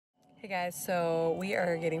Hey guys, so we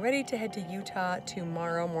are getting ready to head to Utah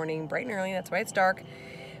tomorrow morning, bright and early. That's why it's dark.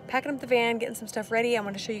 Packing up the van, getting some stuff ready. I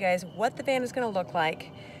want to show you guys what the van is going to look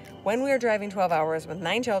like when we are driving 12 hours with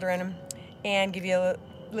 9 children and give you a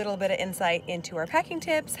little bit of insight into our packing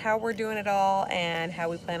tips, how we're doing it all, and how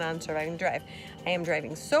we plan on surviving the drive. I am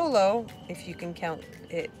driving solo, if you can count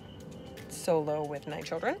it solo with 9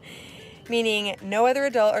 children, meaning no other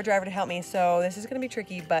adult or driver to help me. So this is going to be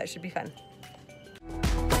tricky, but it should be fun.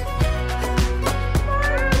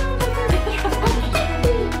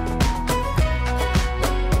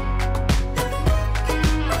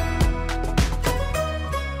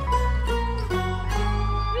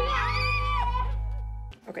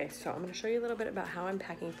 Okay, so I'm going to show you a little bit about how I'm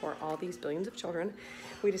packing for all these billions of children.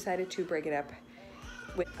 We decided to break it up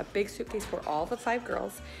with a big suitcase for all the 5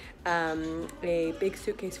 girls, a big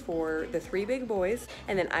suitcase for the 3 big boys,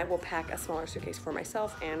 and then I will pack a smaller suitcase for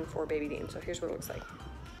myself and for baby Dean. So here's what it looks like.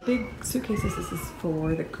 Big suitcases, this is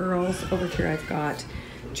for the girls. Over here I've got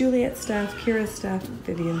Juliet's stuff, Kira's stuff,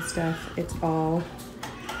 Vivian's stuff. It's all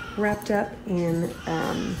wrapped up in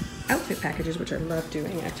outfit packages, which I love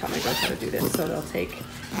doing. I taught my girls how to do this. So they'll take,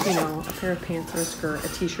 you know, a pair of pants or a skirt, a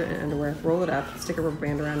t-shirt and underwear, roll it up, stick a rubber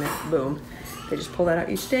band around it, boom. They just pull that out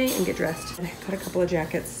each day and get dressed. And I put a couple of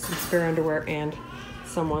jackets, some spare underwear, and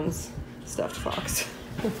someone's stuffed fox.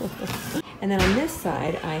 And then on this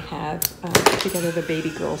side, I have put together the baby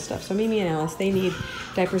girl stuff. So Mimi and Alice, they need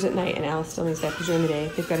diapers at night, and Alice still needs diapers during the day.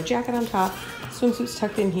 They've got a jacket on top, swimsuits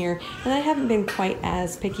tucked in here, and I haven't been quite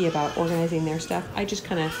as picky about organizing their stuff. I just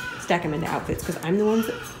kind of stack them into outfits because I'm the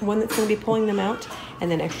one that's going to be pulling them out, and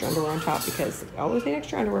then extra underwear on top because I always need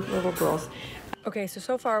extra underwear for little girls. Okay,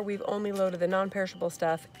 so far we've only loaded the non-perishable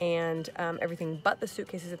stuff and everything but the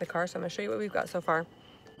suitcases in the car. So I'm going to show you what we've got so far.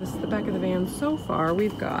 This is the back of the van. So far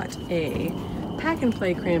we've got a pack and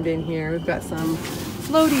play crammed in here. We've got some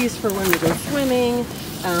floaties for when we go swimming.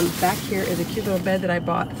 Back here is a cute little bed that I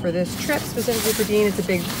bought for this trip specifically for Dean. It's a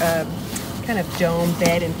big kind of dome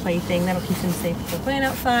bed and play thing that'll keep him safe if we're playing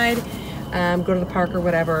outside, go to the park or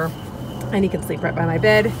whatever, and he can sleep right by my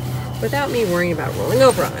bed without me worrying about rolling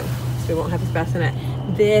over on him. So we won't have his bassinet.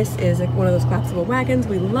 This is one of those collapsible wagons.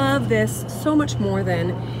 We love this so much more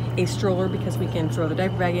than a stroller because we can throw the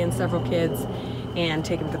diaper bag in, several kids, and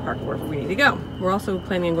take them to the park wherever we need to go. We're also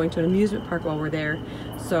planning on going to an amusement park while we're there,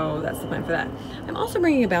 so that's the plan for that. I'm also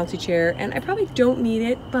bringing a bouncy chair, and I probably don't need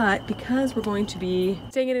it, but because we're going to be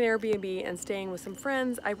staying in an Airbnb and staying with some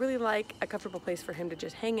friends, I really like a comfortable place for him to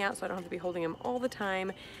just hang out so I don't have to be holding him all the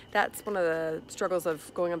time. That's one of the struggles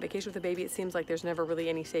of going on vacation with a baby. It seems like there's never really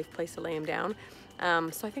any safe place to lay him down.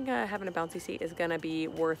 So I think having a bouncy seat is gonna be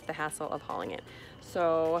worth the hassle of hauling it.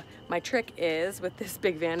 So my trick is, with this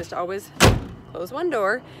big van, is to always close one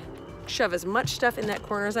door, shove as much stuff in that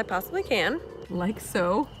corner as I possibly can, like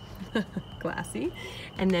so. Classy.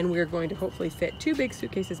 And then we're going to hopefully fit 2 big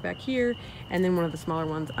suitcases back here and then one of the smaller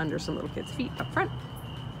ones under some little kids' feet up front.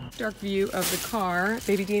 Dark view of the car.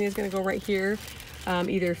 Baby Dean is going to go right here.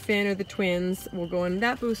 Either Finn or the twins will go in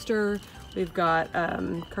that booster. We've got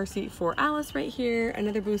car seat for Alice right here,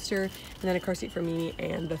 another booster, and then a car seat for Mimi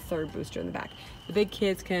and the 3rd booster in the back. The big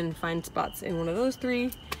kids can find spots in one of those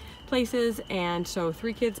 3 places, and so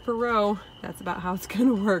 3 kids per row. That's about how it's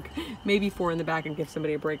gonna work. Maybe 4 in the back and give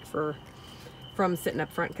somebody a break from sitting up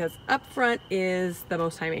front, because up front is the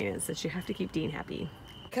most high maintenance, that you have to keep Dean happy.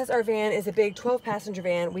 Because our van is a big 12-passenger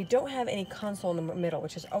van, we don't have any console in the middle,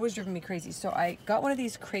 which has always driven me crazy. So I got one of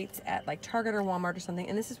these crates at like Target or Walmart or something,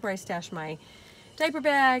 and this is where I stash my diaper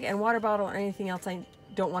bag and water bottle or anything else I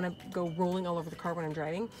don't want to go rolling all over the car when I'm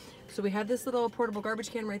driving. So we have this little portable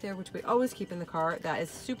garbage can right there, which we always keep in the car. That is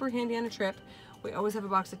super handy on a trip. We always have a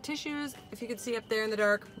box of tissues, if you can see up there in the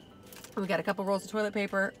dark. We got a couple rolls of toilet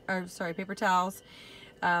paper, or sorry, paper towels,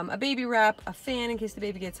 a baby wrap, a fan in case the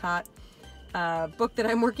baby gets hot, a book that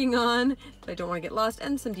I'm working on that I don't want to get lost,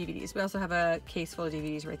 and some DVDs. We also have a case full of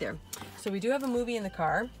DVDs right there. So we do have a movie in the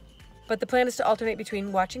car, but the plan is to alternate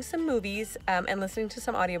between watching some movies and listening to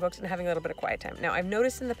some audiobooks and having a little bit of quiet time. Now, I've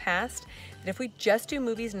noticed in the past that if we just do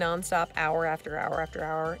movies nonstop, hour after hour after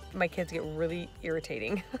hour, my kids get really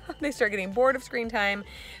irritating. They start getting bored of screen time,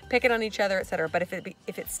 picking on each other, etc. But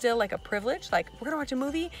if it's still like a privilege, like we're gonna watch a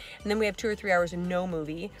movie, and then we have 2 or 3 hours of no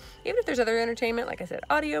movie, even if there's other entertainment, like I said,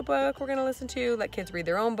 audiobook we're gonna listen to, let kids read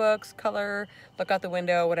their own books, color, look out the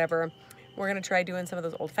window, whatever. We're gonna try doing some of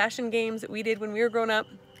those old-fashioned games that we did when we were growing up.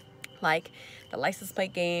 like the license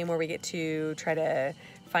plate game where we get to try to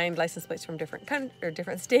find license plates from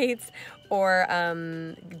different states, or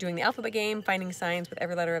doing the alphabet game, finding signs with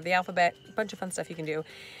every letter of the alphabet. A bunch of fun stuff you can do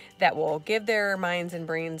that will give their minds and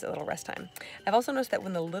brains a little rest time. I've also noticed that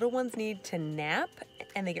when the little ones need to nap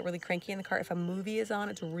and they get really cranky in the car, if a movie is on,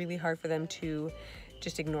 it's really hard for them to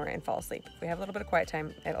just ignore it and fall asleep. If we have a little bit of quiet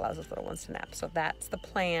time, it allows those little ones to nap. So that's the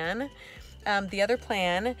plan. The other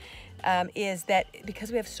plan is that because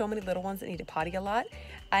we have so many little ones that need to potty a lot,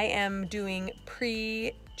 I am doing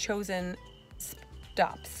pre-chosen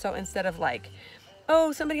stops. So instead of like,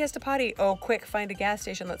 oh, somebody has to potty, oh, quick, find a gas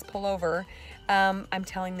station, let's pull over. I'm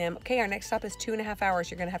telling them, okay, our next stop is 2.5 hours.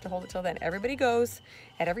 You're gonna have to hold it till then. Everybody goes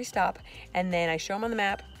at every stop, and then I show them on the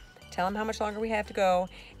map, tell them how much longer we have to go,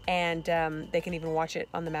 and they can even watch it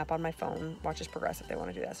on the map on my phone, watch us progress if they want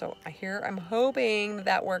to do that. So I'm hoping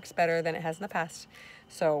that works better than it has in the past.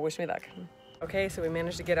 So wish me luck. Okay, so we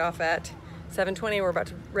managed to get off at 7:20. We're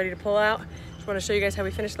ready to pull out. Just want to show you guys how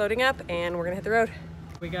we finished loading up, and we're gonna hit the road.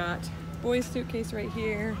 We got boys' suitcase right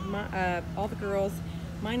here, all the girls,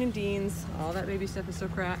 mine and Dean's. All that baby stuff is so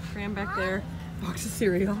crammed back there. Box of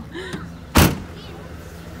cereal.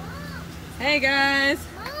 Hey guys.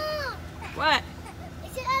 Mom, What?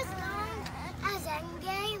 is it as long as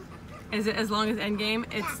Endgame? Is it as long as Endgame?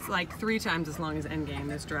 It's like 3 times as long as Endgame,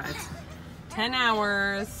 this drive. 10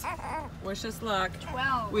 hours. Wish us luck.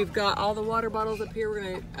 12. We've got all the water bottles up here.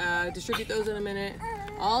 We're gonna distribute those in a minute.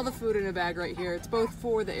 All the food in a bag right here. It's both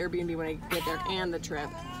for the Airbnb when I get there and the trip.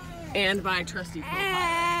 And my trusty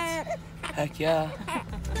co-pilot. Heck yeah.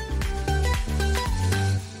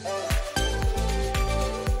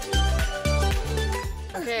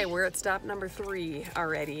 Okay, we're at stop number 3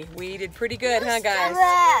 already. We did pretty good, huh guys?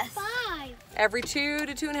 Yes. 5. Every 2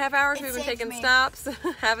 to 2.5 hours we've been taking stops,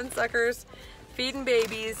 having suckers, feeding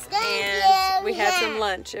babies, and we had some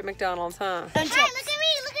lunch at McDonald's, huh? Hey, look at me,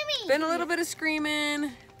 look at me. Been a little bit of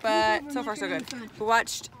screaming, but so far so good. We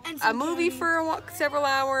watched a movie for several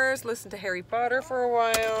hours, listened to Harry Potter for a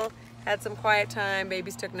while, had some quiet time,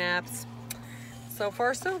 babies took naps. So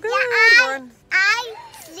far so good. I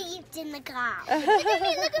slept in the car. Look at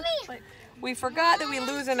me, look at me. We forgot that we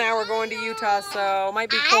lose an hour going to Utah, so it might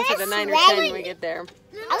be closer to 9 or 10 when we get there.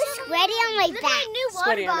 I was sweaty on my back.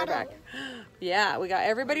 Sweaty on my back. Yeah, we got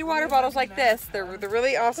everybody water bottles like this. They're the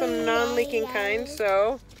really awesome non-leaking kind,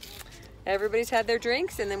 so everybody's had their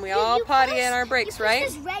drinks, and then we all potty in our breaks, right?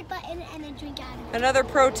 This red button and then drink out of it. Another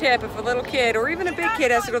pro tip, if a little kid or even a big kid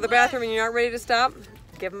has to go to the bathroom and you're not ready to stop,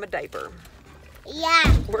 give them a diaper.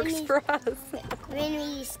 Yeah. Works for us. When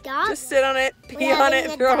we stop. Just sit on it, pee on it,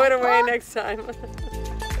 throw it away next time.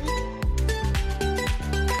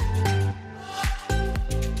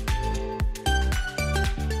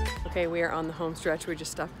 Okay, we are on the home stretch. We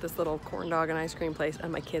just stopped at this little corn dog and ice cream place,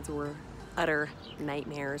 and my kids were utter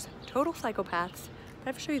nightmares. Total psychopaths. I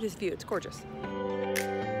have to show you this view. It's gorgeous.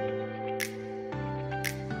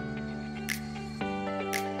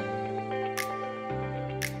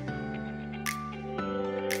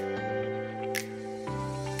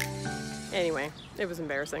 Anyway, it was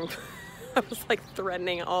embarrassing. I was like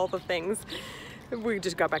threatening all the things. We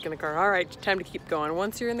just got back in the car. All right, time to keep going.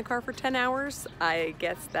 Once you're in the car for 10 hours, I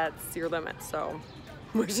guess that's your limit. So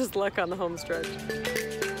wish us luck on the home stretch.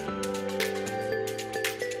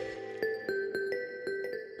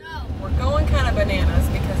 We're going kind of bananas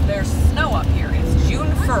because there's snow up here. It's June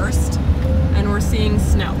 1st and we're seeing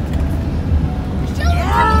snow.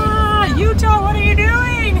 Yeah, Utah, what are you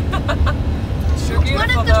doing? Sure beautiful, What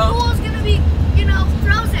if the though. pool's gonna be, you know,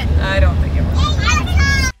 frozen? I don't think it will.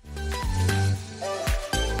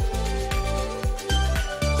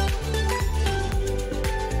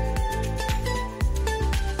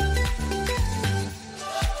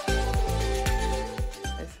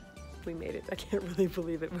 We made it. I can't really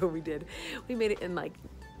believe it, but we did. We made it in like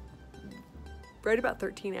right about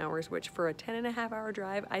 13 hours, which for a 10.5 hour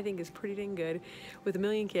drive, I think is pretty dang good with a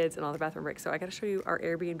million kids and all the bathroom breaks. So I gotta show you our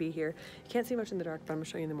Airbnb here. You can't see much in the dark, but I'm gonna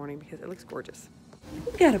show you in the morning because it looks gorgeous.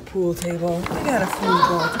 We got a pool table. We got a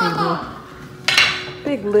foosball table.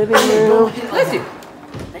 Big living room. Bless you.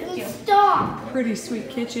 Stop. Pretty sweet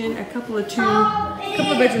kitchen. A couple of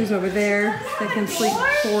bedrooms over there that can sleep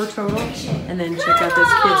 4 total. And then check out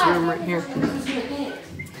this kids' room right here.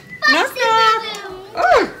 Knock knock.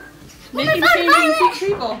 Oh! Making changing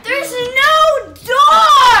people. There's no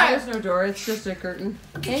door! There's no door, it's just a curtain.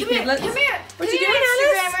 Okay, Hey, come here, let's, come here. What Come you here, doing,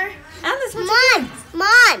 Instagrammer. Alice? Alice, what you doing?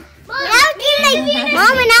 Mom. When I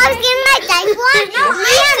was getting my diaper,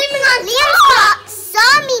 Liam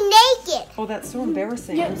saw me naked. Oh, that's so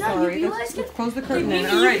embarrassing. I'm no, sorry. you Let's realize close the curtain then. you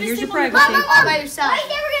All right, can here's your sleep on the privacy. bed all by yourself. Why are you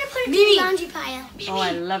never gonna put Mimi. Laundry pile. Oh,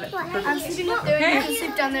 I love it. I'm Perfect. sleeping up there. Okay. I can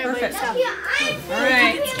sleep down there by Perfect. myself. All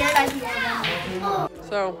right. Scared I can fall down.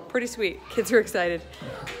 So, pretty sweet. Kids are excited.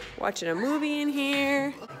 Watching a movie in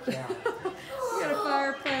here. We got a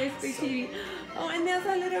fireplace, big TV. Oh, and there's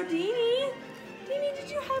our little Deanie. Deanie, did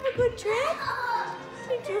you have a good trip?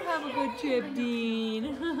 Did you have a good trip,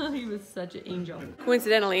 Dean? He was such an angel.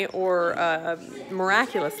 Coincidentally, or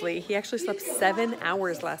miraculously, he actually slept 7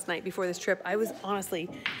 hours last night before this trip. I was honestly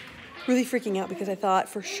really freaking out because I thought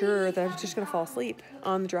for sure that I was just gonna fall asleep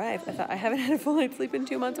on the drive. I thought, I haven't had a full night's sleep in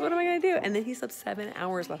 2 months. What am I gonna do? And then he slept 7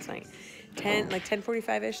 hours last night.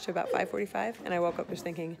 10:45-ish to about 5:45, and I woke up just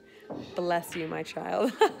thinking, bless you, my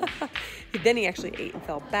child. Then he actually ate and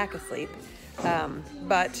fell back asleep,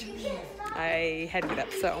 but I had to get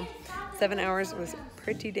up. So 7 hours was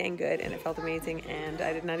pretty dang good, and it felt amazing, and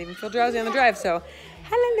I did not even feel drowsy on the drive. So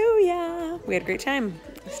hallelujah, we had a great time.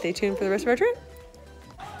 Stay tuned for the rest of our trip.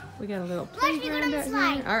 We got a little playground out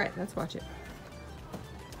here. All right, let's watch it.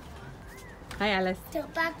 Hi, Alice.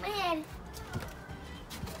 Tilt back my head.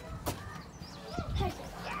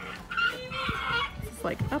 It's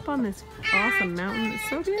like up on this awesome mountain. It's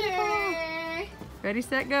so beautiful. Ready,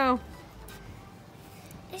 set, go.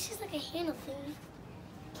 It's just like a handle thing.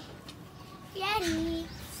 Ready,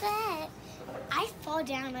 set. I fall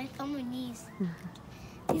down. I fell on my knees.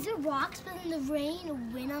 These are rocks, but in the rain, the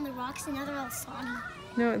wind on the rocks, and now they're all soggy.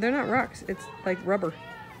 No, they're not rocks. It's like rubber.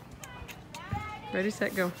 Ready,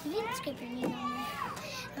 set, go. You didn't scrape your knees on me.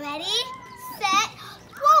 Ready, set.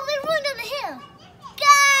 Whoa, they run down the hill.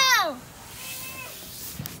 Go!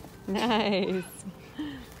 Nice.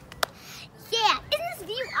 Yeah, isn't this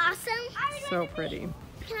view awesome? So pretty.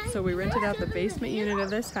 So we rented out the basement unit of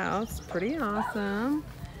this house. Pretty awesome.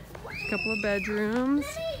 A couple of bedrooms,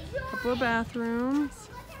 a couple of bathrooms.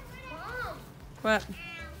 What?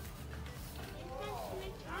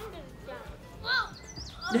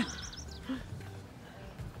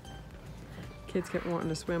 Kids kept wanting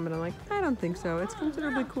to swim, but I'm like, I don't think so. It's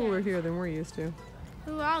considerably cooler here than we're used to.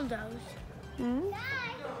 Who are those? Mm-hmm.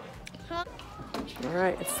 All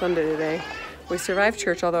right, it's Sunday today. We survived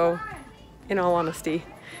church, although, in all honesty,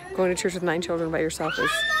 going to church with 9 children by yourself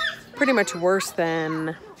is pretty much worse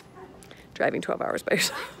than driving 12 hours by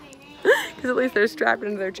yourself. Because at least they're strapped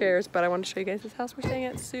into their chairs. But I want to show you guys this house we're staying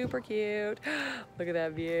at. Super cute. Look at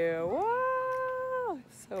that view. Wow,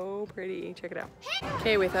 so pretty. Check it out.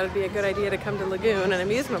 Okay, we thought it'd be a good idea to come to Lagoon, an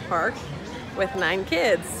amusement park, with 9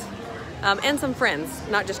 kids. And some friends,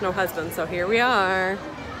 not just no husbands. So here we are.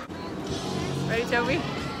 Ready, Toby?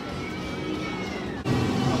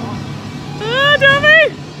 Ah,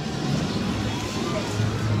 Toby!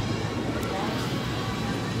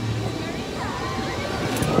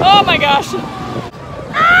 Oh my gosh!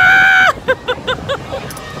 Ah!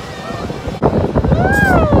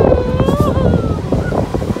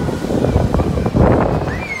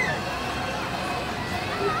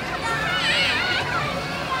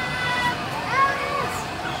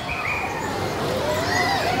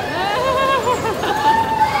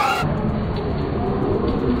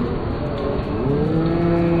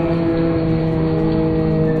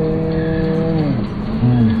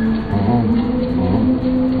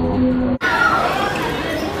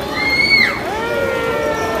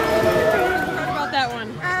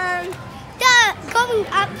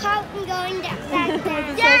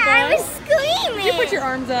 Your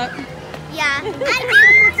arms up. Yeah. Mom,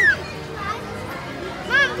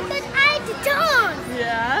 because I had to turn.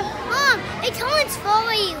 Yeah? Mom, it turns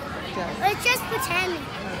for you. It's just pretending.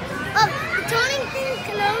 Oh, the turning thing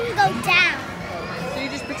can only go down. So you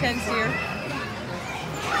just pretend, Seer.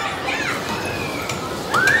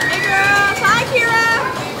 Hey girls! Hi, Kira!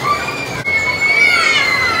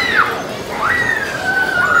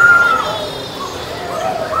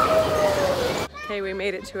 Okay, we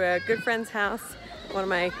made it to a good friend's house, one of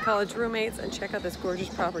my college roommates, and check out this gorgeous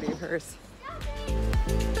property of hers.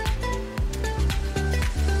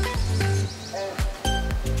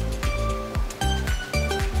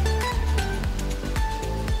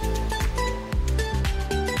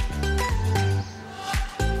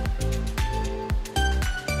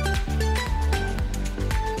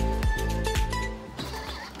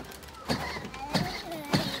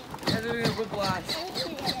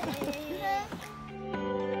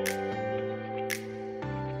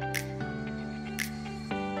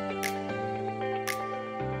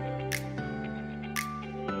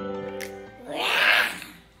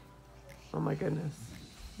 Oh my goodness.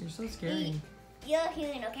 You're so scary. You're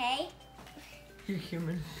human, okay? You're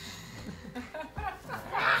human.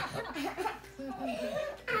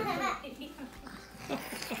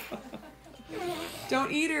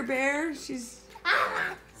 Don't eat her, Bear. She's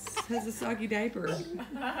has a soggy diaper.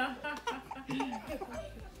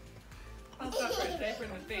 I'll stop for a diaper in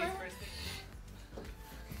the face first.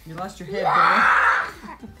 You lost your head, boy.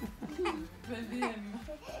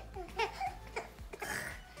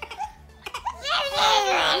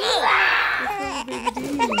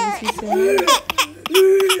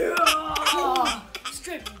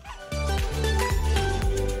 Strip.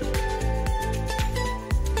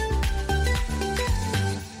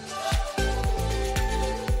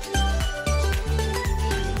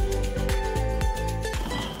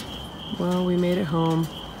 Well, we made it home,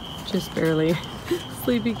 just barely.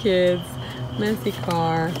 Sleepy kids, messy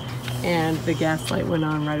car, and the gas light went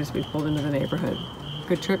on right as we pulled into the neighborhood.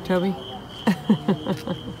 Good trip, Toby?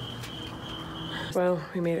 Well,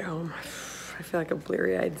 we made it home. I feel like a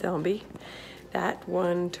bleary-eyed zombie. That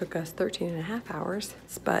one took us 13.5 hours,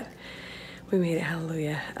 but we made it,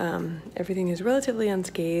 hallelujah. Everything is relatively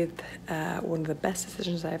unscathed. One of the best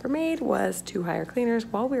decisions I ever made was to hire cleaners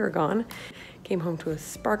while we were gone. Came home to a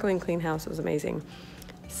sparkling clean house. It was amazing.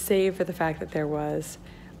 Save for the fact that there was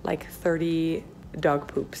like 30 dog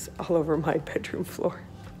poops all over my bedroom floor.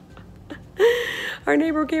 Our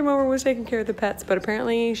neighbor came over and was taking care of the pets, but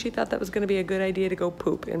apparently she thought that was going to be a good idea to go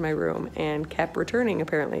poop in my room and kept returning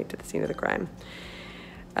apparently to the scene of the crime.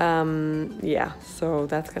 Yeah, so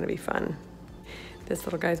that's going to be fun. This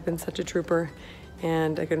little guy's been such a trooper,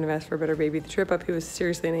 and I couldn't have asked for a better baby. The trip up, he was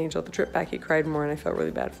seriously an angel. The trip back, he cried more, and I felt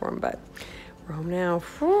really bad for him, but we're home now.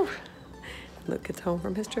 Whew. Luke gets home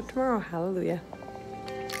from his trip tomorrow. Hallelujah.